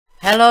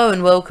Hello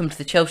and welcome to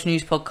the Chelsea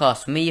News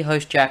Podcast with me, your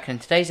host Jack, and in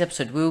today's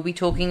episode we will be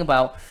talking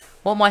about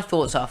what my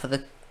thoughts are for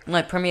the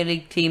Premier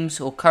League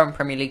teams or current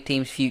Premier League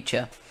teams'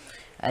 future.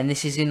 And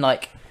this is in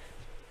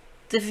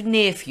the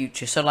near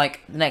future, so the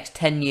next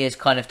 10 years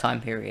kind of time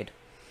period.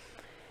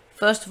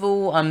 First of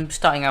all, I'm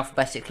starting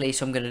alphabetically,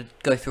 so I'm going to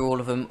go through all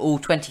of them, all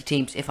 20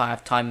 teams if I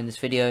have time in this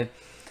video,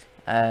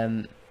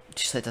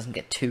 just so it doesn't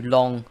get too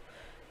long,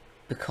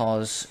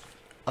 because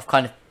I've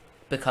kind of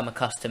become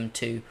accustomed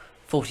to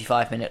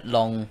 45-minute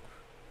long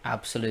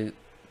absolute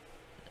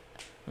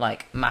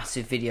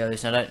massive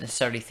videos, and I don't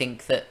necessarily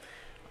think that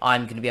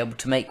I'm going to be able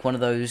to make one of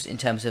those in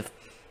terms of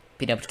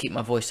being able to keep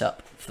my voice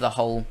up for the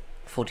whole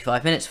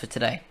 45 minutes for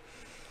today.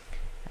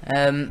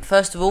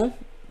 First of all,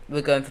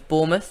 we're going for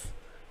Bournemouth,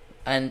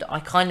 and I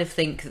kind of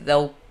think that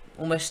they'll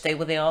almost stay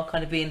where they are,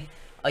 kind of being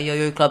a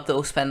yo-yo club that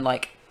will spend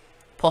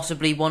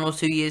possibly 1 or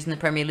 2 years in the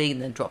Premier League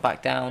and then drop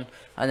back down,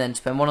 and then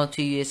spend 1 or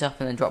 2 years up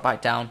and then drop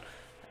back down.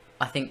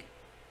 I think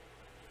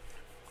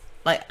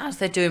as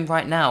they're doing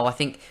right now, I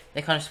think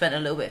they kind of spent a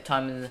little bit of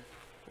time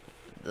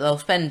they'll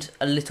spend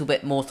a little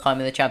bit more time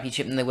in the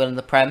Championship than they will in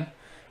the Prem,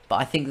 but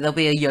I think they'll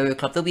be a yo-yo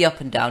club. They'll be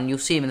up and down. You'll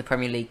see them in the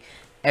Premier League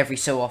every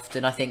so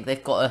often. I think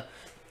they've got a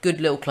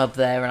good little club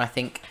there, and I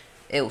think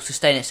it will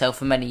sustain itself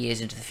for many years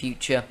into the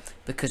future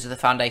because of the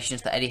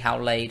foundations that Eddie Howe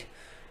laid,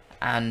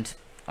 and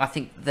I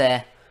think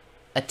they're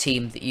a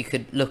team that you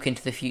could look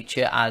into the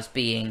future as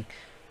being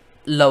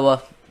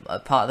lower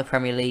part of the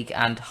Premier League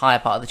and higher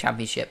part of the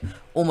Championship,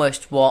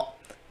 almost what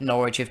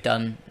Norwich have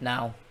done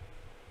now.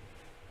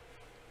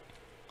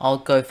 I'll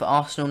go for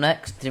Arsenal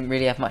next. Didn't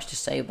really have much to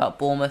say about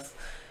Bournemouth.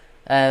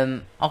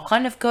 I'll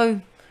kind of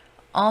go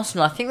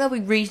Arsenal. I think they'll be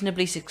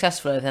reasonably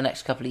successful over the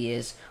next couple of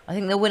years. I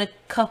think they'll win a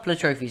couple of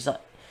trophies,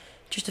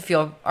 just a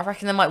few. I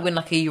reckon they might win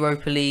a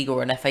Europa League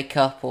or an FA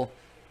Cup or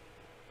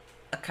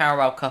a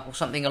Carabao Cup or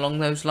something along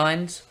those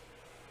lines.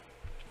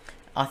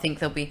 I think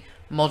they'll be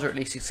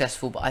moderately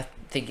successful, but I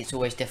think it's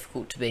always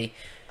difficult to be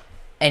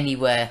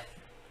anywhere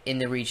in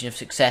the region of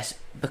success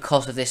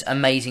because of this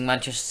amazing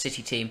Manchester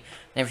City team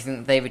and everything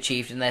that they've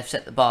achieved, and they've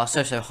set the bar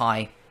so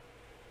high.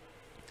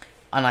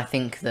 And I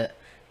think that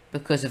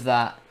because of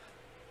that,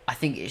 I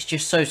think it's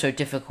just so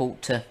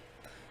difficult to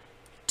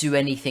do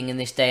anything in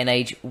this day and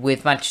age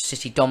with Manchester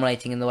City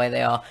dominating in the way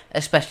they are,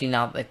 especially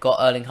now that they've got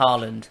Erling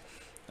Haaland.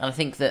 And I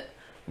think that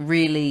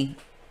really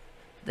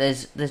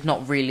there's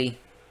not really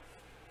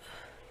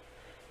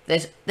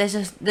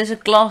there's a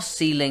glass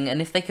ceiling,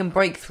 and if they can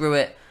break through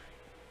it,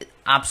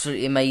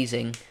 absolutely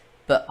amazing,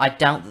 but I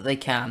doubt that they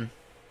can.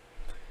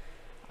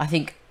 I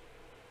think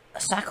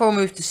Saka will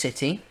move to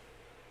City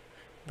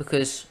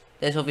because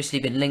there's obviously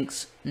been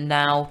links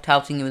now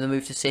touting him with a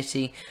move to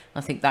City. I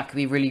think that could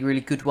be a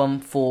really good one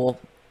for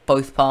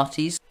both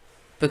parties,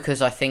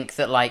 because I think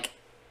that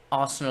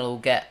Arsenal will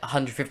get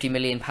 £150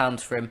 million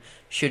for him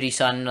should he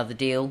sign another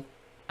deal,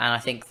 and I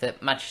think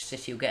that Manchester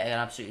City will get an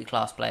absolutely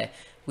class player.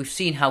 We've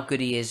seen how good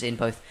he is in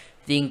both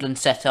the England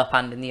setup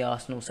and in the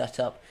Arsenal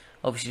setup,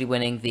 obviously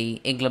winning the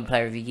England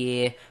Player of the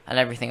Year and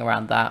everything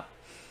around that.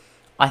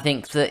 I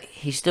think that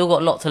he's still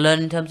got a lot to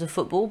learn in terms of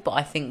football, but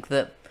I think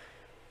that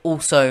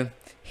also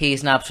he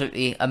is an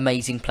absolutely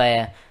amazing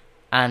player,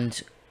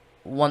 and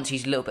once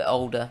he's a little bit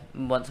older,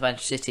 once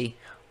Manchester City,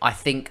 I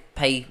think,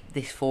 pay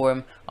this for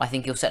him, I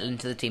think he'll settle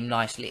into the team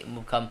nicely and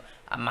will become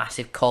a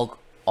massive cog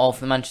of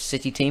the Manchester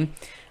City team,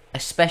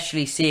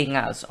 especially seeing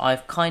as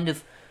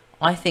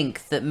I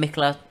think that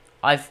Mikel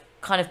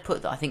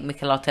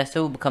Arteta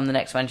will become the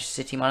next Manchester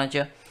City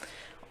manager.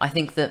 I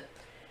think that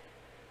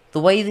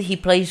the way that he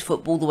plays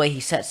football, the way he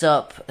sets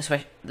up,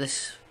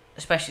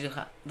 especially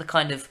the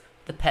kind of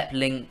the Pep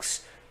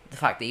links, the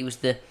fact that he was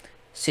the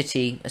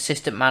City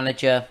assistant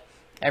manager,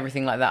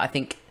 everything like that, I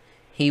think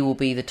he will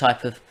be the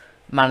type of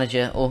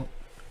manager, or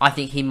I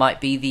think he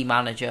might be the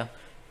manager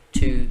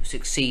to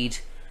succeed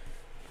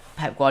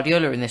Pep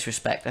Guardiola in this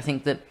respect. I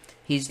think that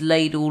he's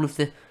laid all of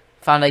the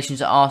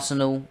foundations at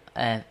Arsenal,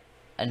 and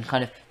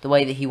kind of the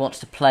way that he wants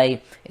to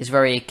play is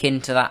very akin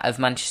to that of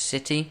Manchester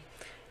City.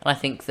 And I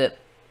think that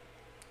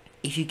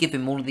if you give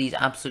him all of these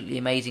absolutely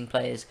amazing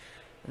players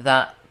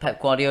that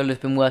Pep Guardiola has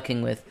been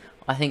working with,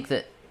 I think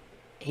that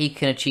he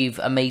can achieve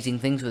amazing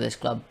things with this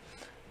club.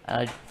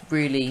 And I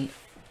really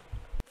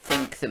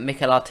think that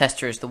Mikel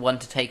Arteta is the one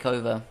to take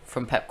over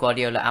from Pep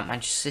Guardiola at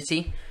Manchester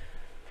City.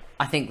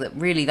 I think that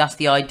really that's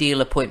the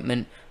ideal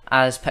appointment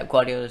as Pep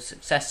Guardiola's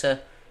successor,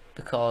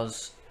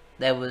 because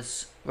there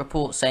was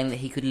reports saying that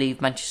he could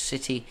leave Manchester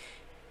City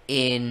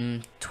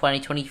in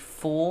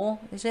 2024,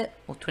 is it?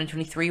 Or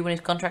 2023 when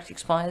his contract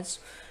expires.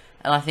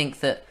 And I think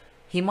that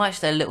he might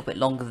stay a little bit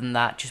longer than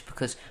that, just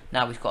because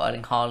now he's got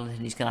Erling Haaland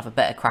and he's going to have a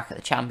better crack at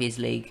the Champions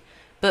League.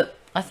 But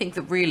I think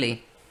that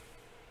really,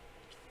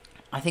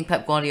 I think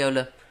Pep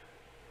Guardiola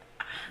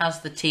has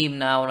the team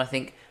now, and I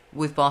think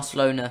with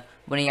Barcelona,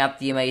 when he had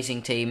the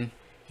amazing team,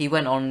 he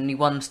went on and he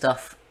won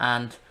stuff,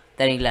 and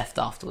then he left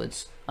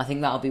afterwards. I think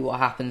that'll be what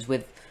happens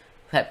with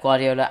Pep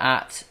Guardiola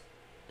at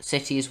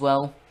City as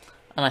well,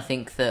 and I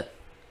think that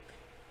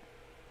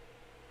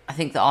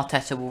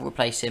Arteta will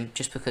replace him,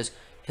 just because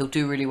he'll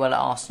do really well at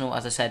Arsenal,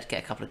 as I said,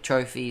 get a couple of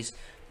trophies,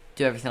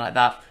 do everything like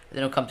that.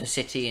 Then he'll come to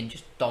City and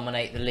just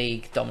dominate the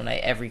league,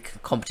 dominate every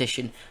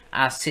competition,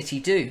 as City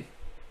do.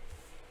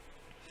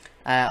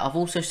 I've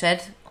also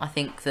said I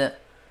think that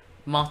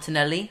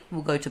Martinelli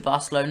will go to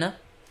Barcelona.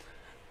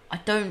 I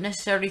don't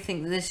necessarily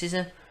think that this is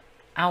an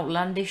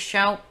outlandish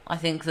shout. I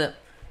think that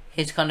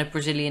his kind of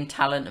Brazilian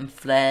talent and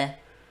flair,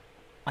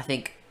 I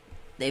think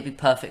they'd be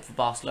perfect for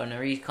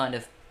Barcelona. He's kind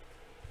of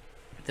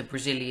the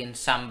Brazilian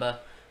samba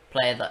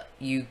player that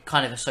you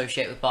kind of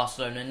associate with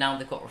Barcelona. Now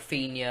they've got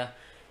Rafinha,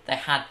 they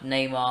had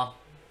Neymar,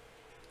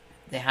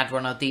 they had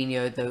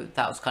Ronaldinho, though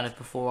that was kind of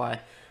before I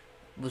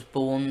was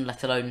born,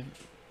 let alone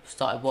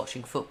started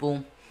watching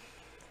football.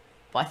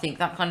 But I think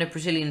that kind of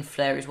Brazilian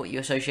flair is what you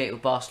associate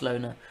with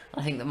Barcelona.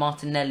 I think that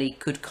Martinelli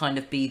could kind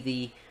of be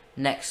the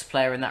next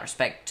player in that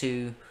respect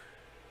to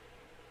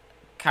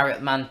carry up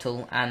the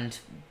mantle and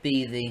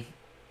be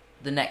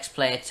the next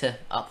player to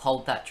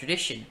uphold that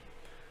tradition.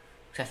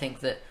 Because I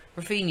think that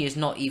Rafinha is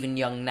not even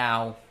young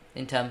now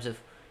in terms of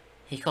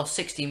he cost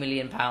 £60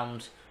 million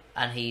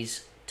and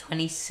he's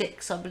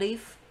 26, I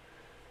believe.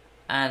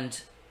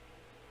 And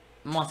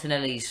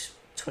Martinelli's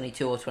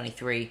 22 or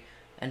 23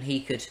 and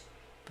he could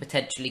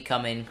potentially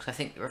come in, because I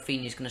think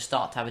Rafinha's going to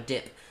start to have a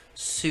dip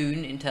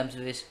soon in terms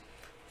of his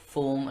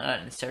form. I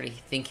don't necessarily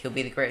think he'll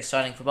be the greatest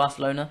signing for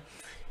Barcelona,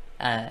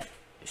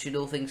 should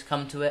all things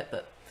come to it,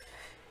 but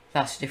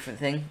that's a different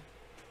thing.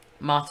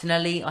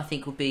 Martinelli, I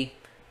think, will be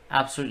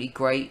absolutely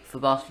great for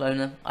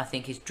Barcelona. I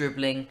think his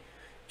dribbling,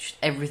 just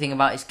everything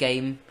about his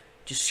game,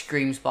 just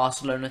screams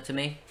Barcelona to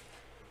me.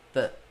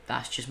 But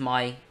that's just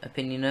my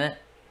opinion of it.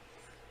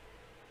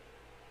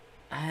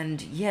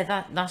 And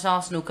yeah, that's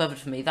Arsenal covered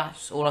for me.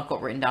 That's all I've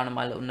got written down in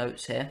my little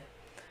notes here.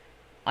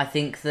 I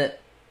think,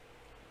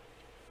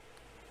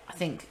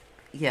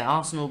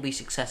 Arsenal will be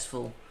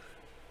successful,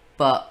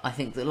 but I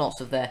think that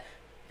lots of their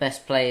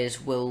best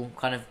players will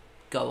kind of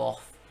go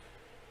off.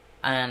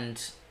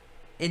 And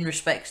in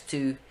respect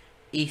to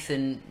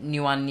Ethan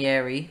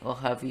Nwaneri, or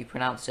however you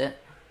pronounce it,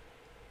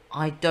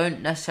 I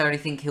don't necessarily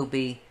think he'll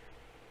be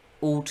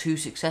all too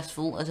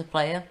successful as a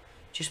player,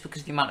 just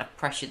because of the amount of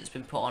pressure that's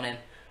been put on him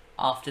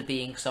after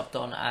being subbed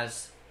on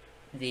as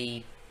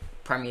the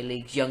Premier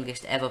League's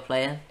youngest ever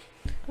player.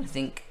 I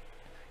think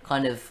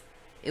kind of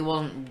it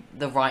wasn't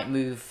the right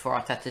move for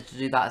Arteta to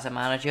do that as a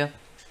manager.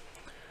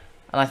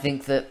 And I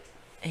think that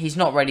he's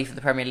not ready for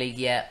the Premier League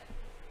yet,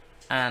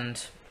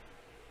 and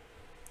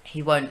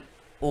he won't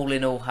all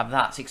in all have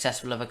that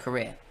successful of a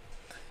career.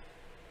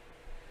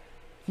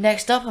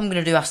 Next up, I'm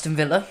going to do Aston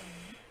Villa,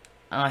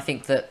 and I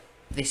think that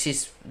this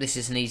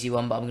is an easy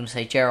one, but I'm going to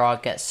say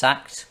Gerrard gets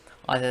sacked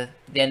either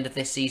the end of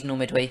this season or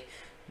midway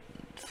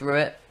through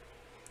it.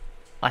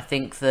 I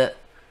think that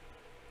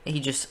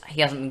he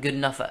hasn't been good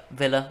enough at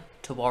Villa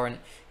to warrant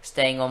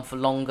staying on for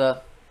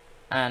longer,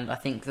 and I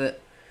think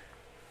that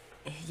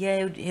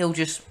he'll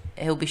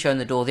be shown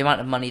the door. The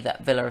amount of money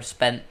that Villa have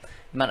spent,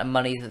 the amount of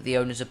money that the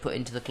owners have put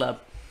into the club,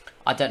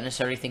 I don't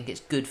necessarily think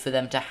it's good for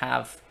them to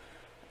have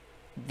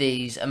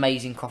these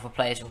amazing crop of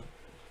players.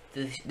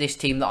 This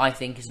team that I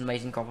think is an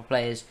amazing crop of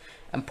players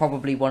and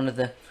probably one of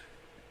the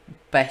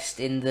best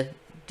in the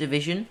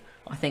division.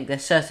 I think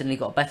they've certainly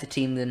got a better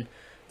team than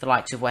the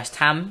likes of West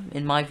Ham,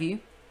 in my view.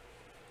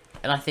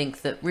 And I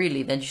think that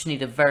really they just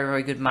need a very,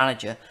 very good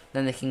manager,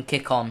 then they can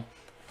kick on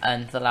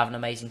and they'll have an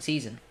amazing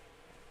season.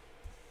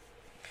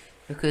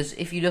 Because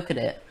if you look at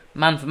it,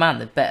 man for man,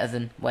 they're better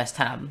than West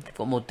Ham. They've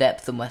got more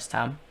depth than West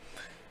Ham.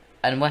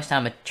 And West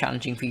Ham are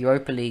challenging for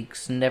Europa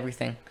Leagues and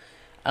everything.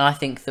 And I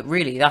think that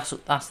really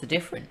that's the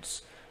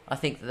difference. I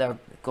think that they've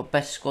got a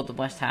better squad than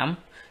West Ham,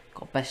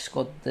 got a better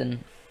squad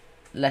than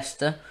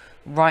Leicester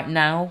right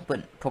now,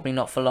 but probably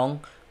not for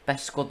long. Better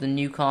squad than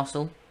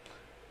Newcastle.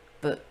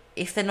 But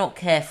if they're not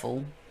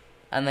careful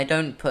and they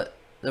don't put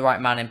the right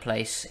man in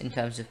place in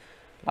terms of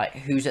like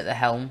who's at the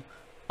helm,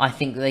 I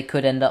think that they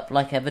could end up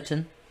like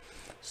Everton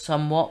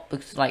somewhat,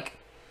 because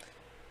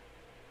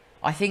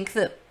I think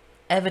that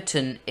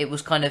Everton, it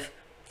was kind of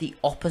the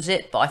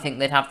opposite, but I think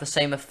they'd have the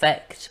same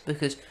effect,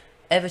 because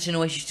Everton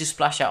always used to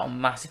splash out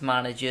on massive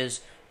managers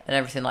and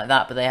everything like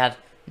that, but they had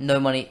no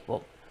money.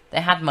 Well,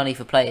 they had money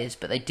for players,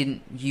 but they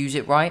didn't use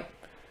it right.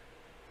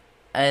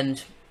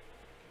 And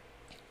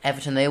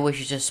Everton, they always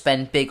used to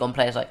spend big on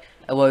players like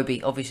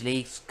Iwobi. Obviously,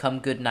 he's come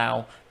good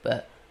now,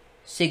 but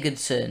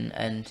Sigurdsson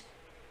and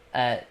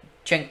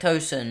Cenk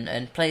Tosun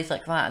and players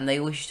like that, and they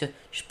always used to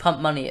just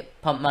pump money,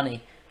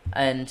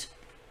 and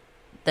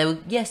they were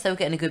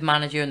getting a good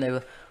manager and they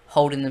were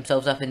holding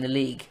themselves up in the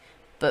league.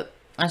 But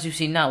as we've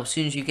seen now, as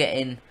soon as you get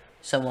in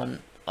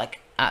someone like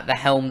at the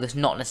helm that's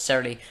not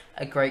necessarily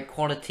a great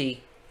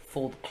quality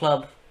for the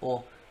club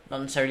or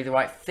not necessarily the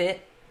right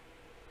fit,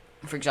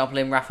 for example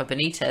in Rafa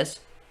Benitez,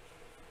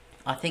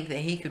 I think that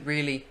he could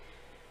really,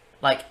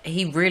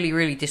 he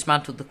really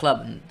dismantled the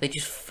club and they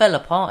just fell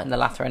apart in the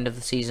latter end of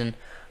the season.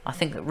 I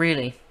think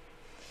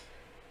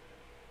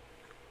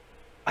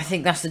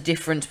that's the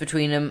difference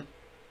between them.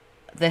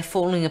 They're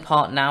falling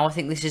apart now. I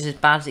think this is as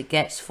bad as it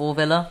gets for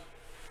Villa.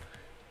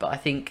 But I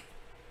think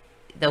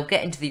they'll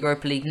get into the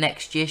Europa League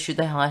next year should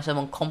they hire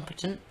someone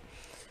competent.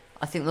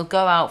 I think they'll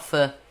go out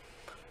for...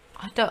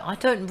 I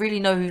don't really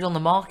know who's on the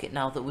market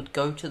now that would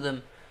go to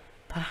them.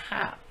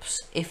 Perhaps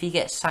if he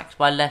gets sacked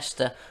by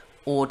Leicester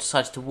or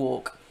decides to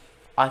walk,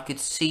 I could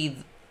see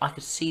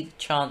the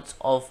chance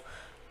of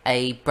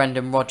a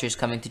Brendan Rodgers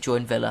coming to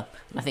join Villa.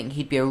 And I think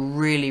he'd be a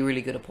really,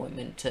 really good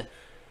appointment to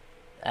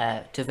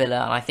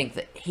Villa, and I think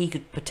that he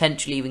could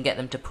potentially even get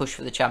them to push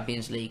for the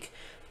Champions League.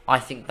 I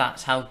think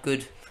that's how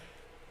good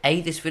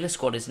this Villa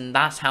squad is, and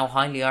that's how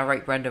highly I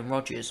rate Brendan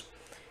Rodgers.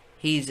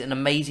 He's an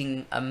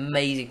amazing,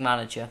 amazing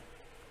manager,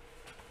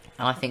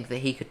 and I think that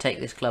he could take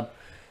this club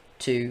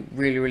to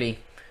really, really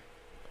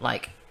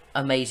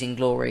amazing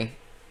glory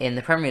in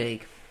the Premier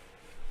League.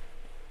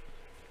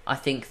 I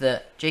think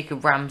that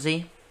Jacob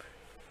Ramsey,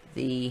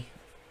 the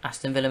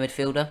Aston Villa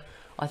midfielder,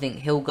 I think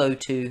he'll go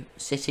to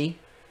City,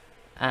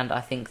 and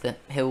I think that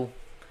he'll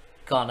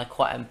garner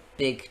quite a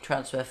big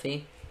transfer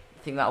fee.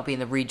 I think that'll be in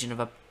the region of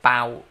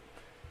about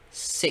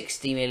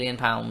 £60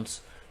 million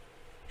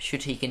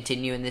should he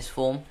continue in this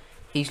form.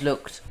 He's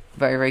looked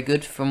very, very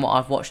good from what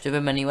I've watched of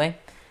him anyway,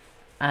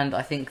 and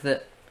I think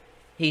that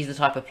he's the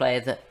type of player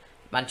that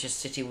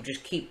Manchester City will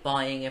just keep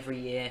buying every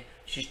year,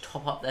 just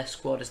top up their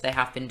squad as they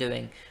have been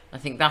doing. I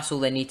think that's all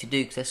they need to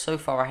do because they're so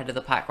far ahead of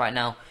the pack right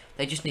now.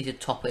 They just need to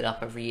top it up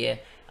every year,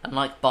 and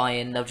like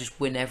Bayern, they'll just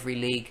win every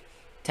league,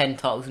 10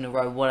 titles in a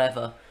row,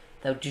 whatever.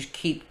 They'll just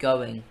keep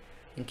going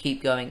and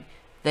keep going.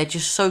 They're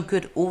just so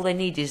good. All they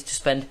need is to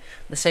spend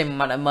the same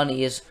amount of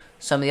money as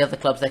some of the other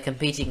clubs they're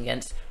competing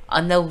against,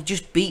 and they'll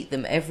just beat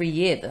them every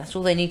year. That's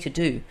all they need to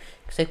do,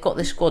 because they've got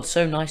this squad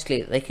so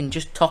nicely that they can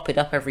just top it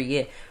up every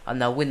year,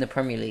 and they'll win the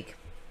Premier League.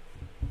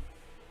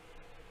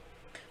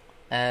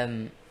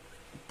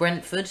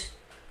 Brentford,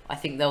 I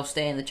think they'll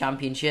stay in the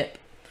Championship.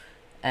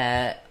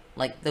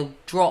 They'll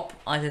drop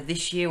either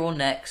this year or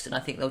next, and I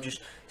think they'll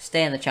just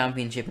stay in the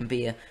Championship and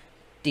be a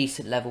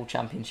decent level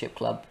Championship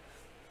club.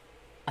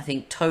 I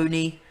think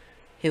Tony,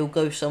 he'll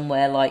go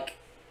somewhere like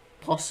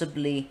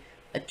possibly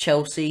at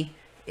Chelsea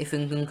if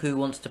Nkunku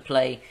wants to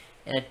play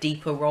in a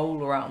deeper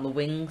role or out on the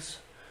wings,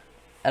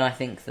 and I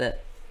think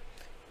that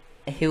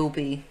he'll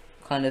be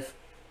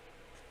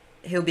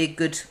a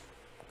good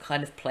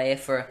kind of player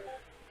for a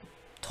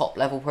top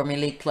level Premier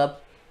League club.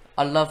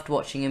 I loved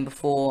watching him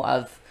before.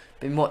 I've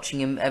been watching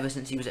him ever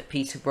since he was at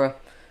Peterborough.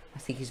 I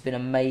think he's been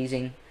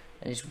amazing,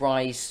 and his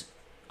rise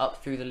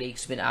up through the league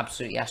has been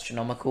absolutely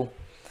astronomical.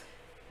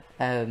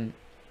 I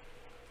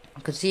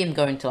could see him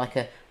going to like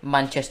a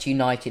Manchester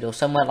United or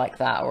somewhere like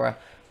that, or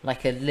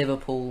a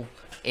Liverpool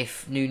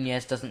if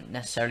Nunez doesn't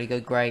necessarily go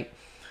great.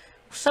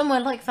 Somewhere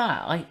like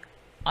that.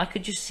 I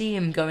could just see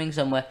him going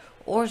somewhere,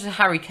 or as a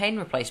Harry Kane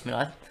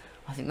replacement.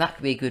 I think that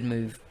could be a good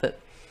move, but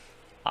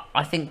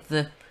I think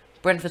the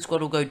Brentford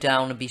squad will go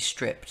down and be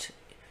stripped,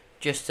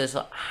 just as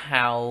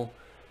how,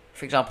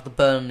 for example, the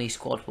Burnley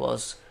squad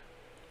was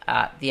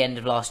at the end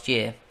of last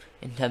year,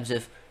 in terms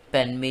of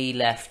Ben Mee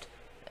left,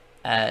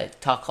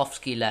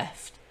 Tarkowski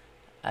left,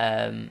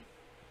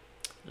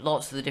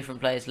 lots of the different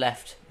players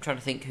left. I'm trying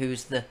to think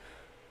who's the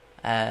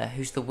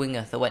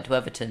winger that went to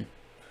Everton.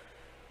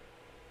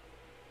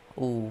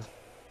 Ooh,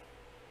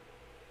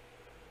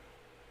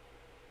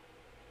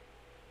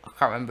 I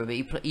can't remember,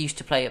 but he used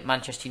to play at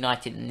Manchester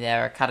United in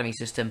their academy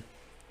system.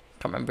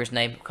 Can't remember his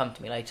name. It'll come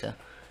to me later.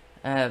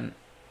 But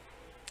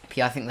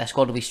yeah, I think their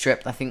squad will be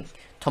stripped. I think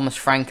Thomas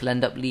Frank will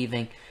end up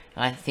leaving.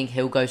 I think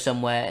he'll go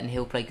somewhere and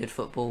he'll play good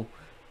football.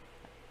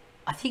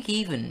 I think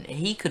even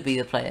he could be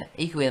the player.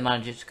 He could be the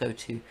manager to go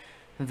to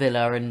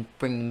Villa and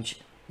bring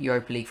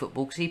Europa League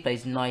football, because he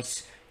plays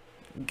nice,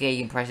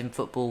 gegenpressing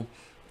football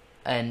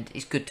and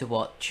it's good to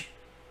watch.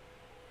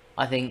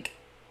 I think,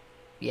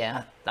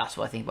 yeah, that's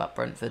what I think about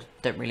Brentford.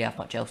 Don't really have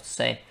much else to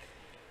say.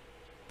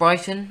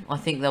 Brighton, I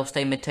think they'll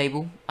stay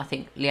mid-table. I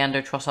think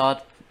Leandro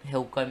Trossard,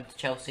 he'll go to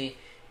Chelsea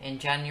in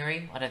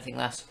January. I don't think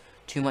that's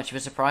too much of a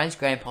surprise.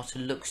 Graham Potter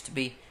looks to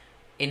be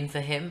in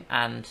for him,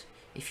 and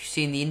if you've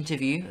seen the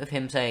interview of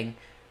him saying,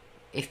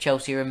 if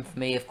Chelsea are in for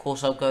me, of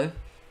course I'll go,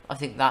 I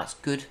think that's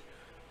good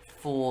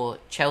for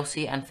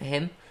Chelsea and for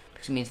him,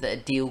 because it means that a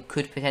deal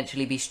could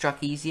potentially be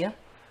struck easier.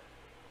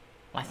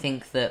 I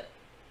think that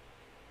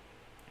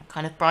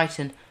kind of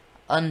Brighton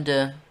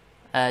under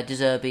De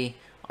Zerbi,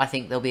 I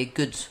think they'll be a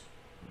good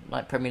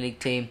Premier League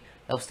team.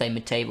 They'll stay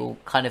mid-table,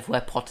 kind of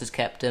where Potter's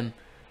kept them.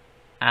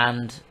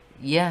 And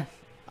yeah,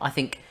 I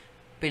think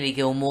Billy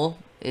Gilmour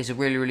is a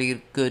really,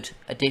 really good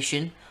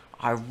addition.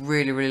 I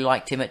really, really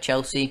liked him at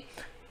Chelsea,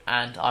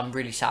 and I'm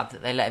really sad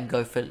that they let him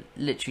go for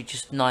literally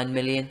just 9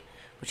 million,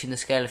 which in the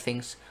scale of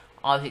things,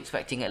 I was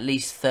expecting at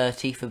least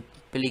 30 for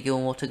Billy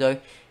Gilmour to go.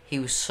 He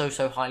was so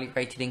highly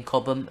rated in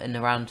Cobham and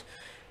around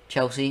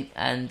Chelsea,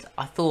 and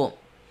I thought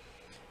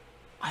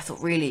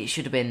really it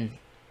should have been,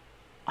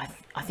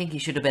 I think he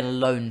should have been a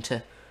loan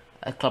to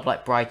a club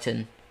like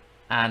Brighton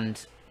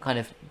and kind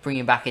of bring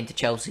him back into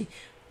Chelsea.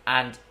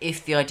 And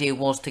if the idea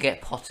was to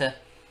get Potter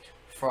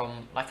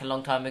from a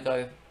long time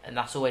ago, and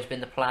that's always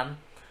been the plan,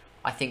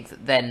 I think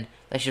that then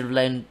they should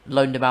have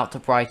loaned him out to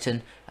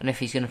Brighton, and if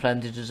he's going to play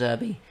under De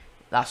Zerbi,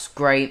 that's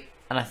great.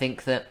 And I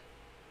think that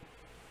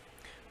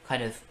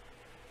kind of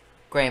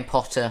Graham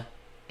Potter,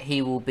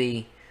 he will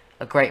be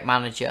a great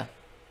manager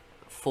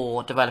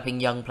for developing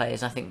young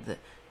players. I think that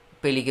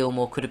Billy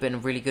Gilmour could have been a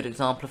really good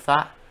example of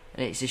that,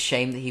 and it's a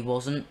shame that he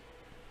wasn't.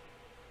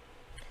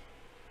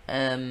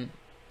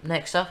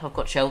 Next up, I've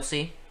got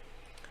Chelsea,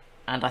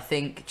 and I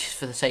think, just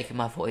for the sake of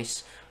my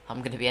voice,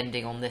 I'm going to be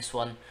ending on this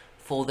one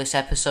for this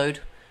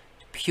episode,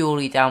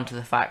 purely down to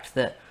the fact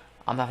that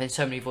I'm having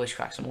so many voice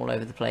cracks, I'm all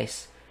over the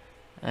place.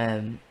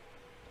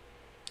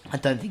 I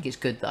don't think it's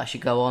good that I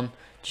should go on,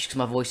 just because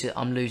my voice,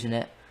 I'm losing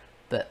it.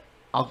 But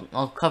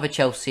I'll cover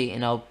Chelsea,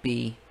 and I'll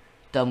be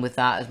done with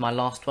that as my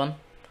last one.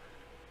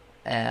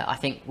 I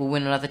think we'll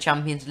win another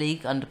Champions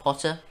League under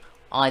Potter,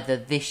 either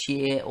this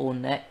year or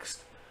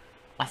next.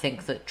 I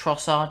think that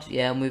Trossard,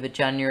 will move in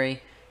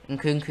January.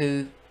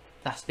 Nkunku,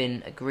 that's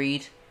been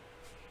agreed.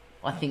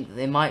 I think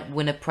they might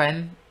win a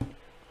Prem.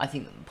 I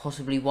think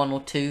possibly 1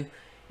 or 2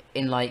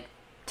 in like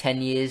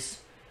 10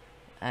 years.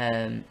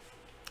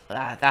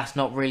 That's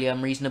not really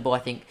unreasonable. I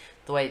think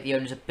the way the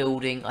owners are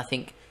building, I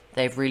think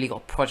they've really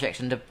got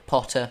projects under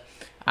Potter,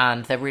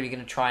 and they're really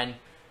going to try and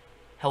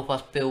help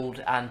us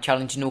build and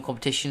challenge in all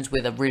competitions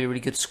with a really,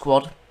 really good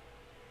squad.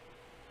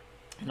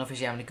 And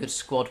obviously having a good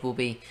squad will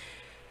be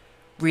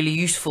really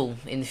useful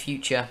in the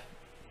future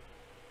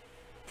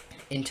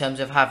in terms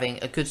of having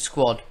a good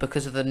squad,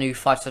 because of the new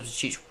 5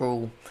 substitutes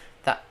rule,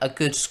 that a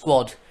good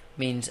squad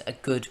means a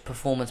good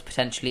performance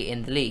potentially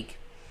in the league.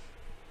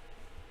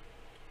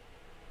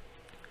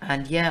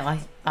 And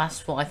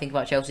that's what I think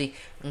about Chelsea.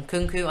 And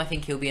Nkunku, I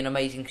think he'll be an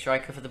amazing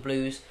striker for the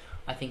Blues.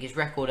 I think his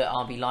record at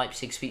RB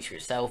Leipzig speaks for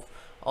itself.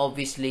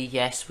 Obviously,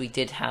 yes, we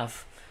did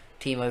have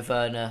Timo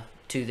Werner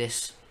to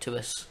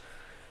us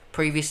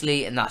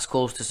previously, and that's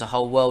caused us a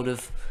whole world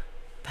of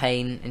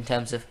pain in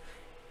terms of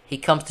he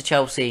comes to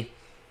Chelsea.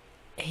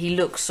 He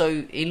looks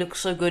so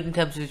good in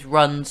terms of his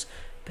runs,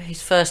 but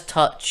his first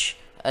touch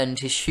and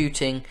his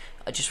shooting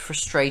are just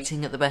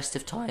frustrating at the best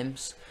of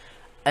times.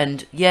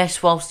 And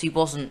yes, whilst he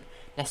wasn't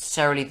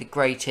necessarily the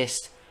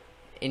greatest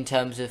in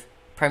terms of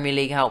Premier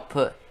League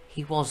output,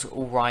 he was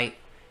alright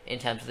in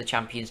terms of the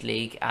Champions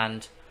League.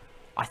 And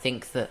I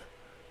think that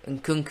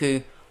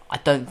Nkunku, I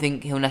don't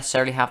think he'll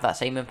necessarily have that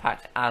same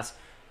impact as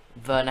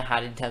Werner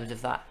had in terms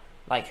of that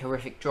like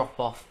horrific drop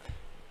off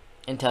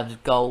in terms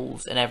of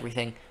goals and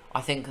everything. I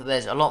think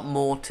there's a lot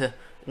more to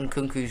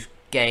Nkunku's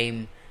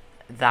game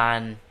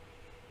than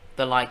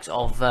the likes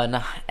of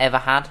Werner ever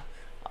had.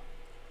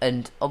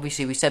 And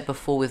obviously we said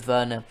before with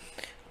Werner,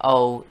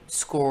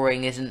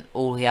 scoring isn't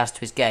all he has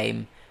to his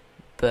game,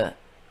 but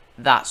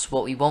that's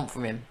what we want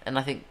from him. And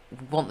I think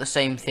we want the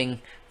same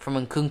thing from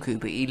Nkunku,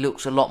 but he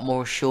looks a lot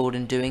more assured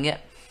in doing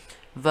it.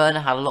 Werner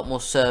had a lot more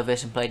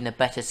service and played in a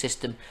better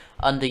system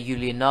under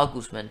Julian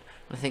Nagelsmann. And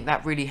I think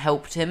that really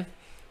helped him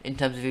in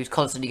terms of he was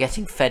constantly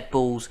getting fed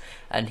balls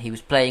and he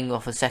was playing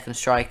off a second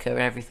striker and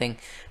everything.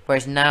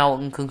 Whereas now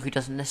Nkunku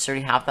doesn't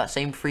necessarily have that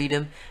same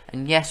freedom.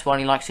 And yes, while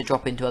he likes to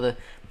drop into other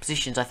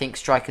positions, I think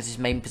striker's his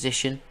main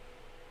position.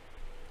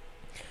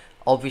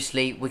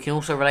 Obviously, we can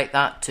also relate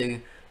that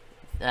to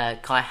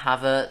Kai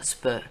Havertz,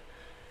 but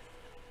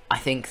I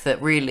think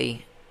that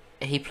really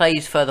he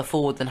plays further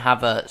forward than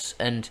Havertz,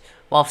 and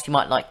whilst he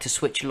might like to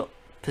switch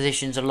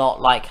positions a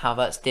lot like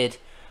Havertz did,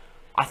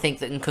 I think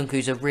that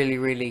Nkunku's a really,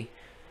 really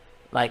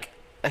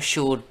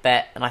assured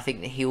bet, and I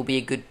think that he will be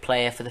a good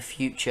player for the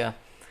future.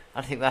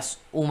 I think that's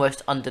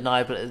almost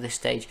undeniable at this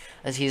stage,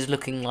 as he is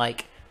looking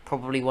like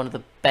probably one of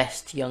the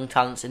best young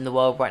talents in the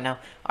world right now.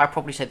 I'd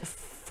probably say the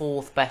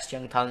 4th best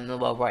young talent in the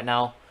world right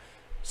now,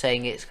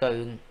 saying it's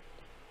going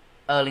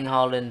Erling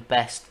Haaland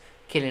best,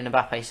 Kylian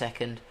Mbappe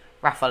second,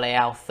 Rafael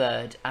Leao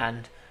third,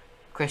 and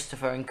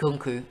Christopher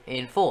Nkunku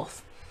in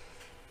 4th.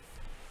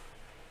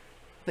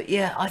 But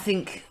yeah, I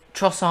think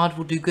Trossard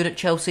will do good at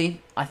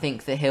Chelsea. I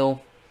think that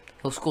he'll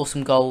score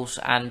some goals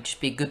and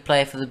just be a good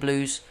player for the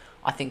Blues.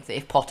 I think that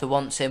if Potter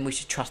wants him, we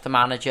should trust the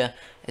manager,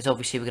 as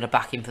obviously we're going to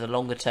back him for the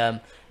longer term.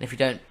 And if we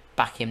don't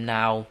back him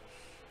now,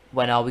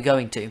 when are we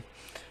going to?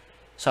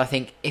 So I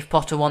think if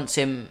Potter wants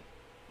him,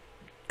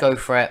 go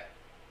for it.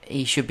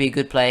 He should be a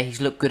good player.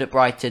 He's looked good at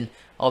Brighton.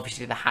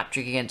 Obviously the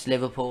hat-trick against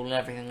Liverpool and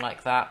everything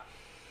like that.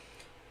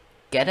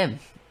 Get him.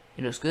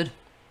 He looks good.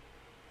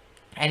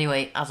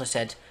 Anyway, as I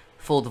said,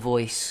 for the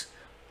voice,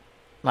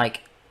 my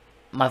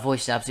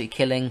voice is absolutely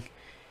killing.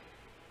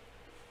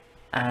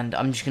 And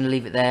I'm just going to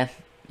leave it there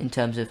in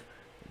terms of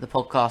the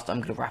podcast.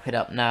 I'm going to wrap it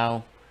up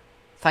now.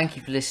 Thank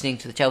you for listening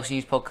to the Chelsea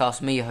News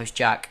Podcast. Me, your host,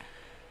 Jack.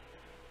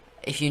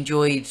 If you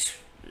enjoyed,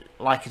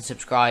 like and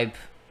subscribe.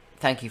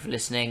 Thank you for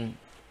listening.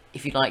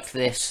 If you liked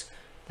this,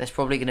 there's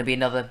probably going to be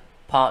another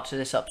part to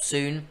this up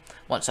soon.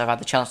 Once I've had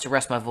the chance to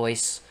rest my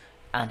voice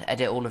and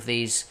edit all of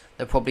these,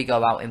 they'll probably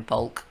go out in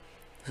bulk.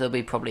 So there'll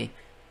be probably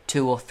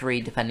 2 or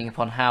 3 depending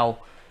upon how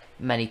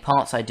many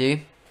parts I do.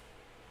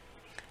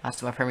 As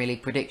to my Premier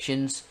League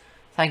predictions,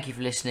 thank you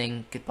for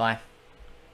listening. Goodbye.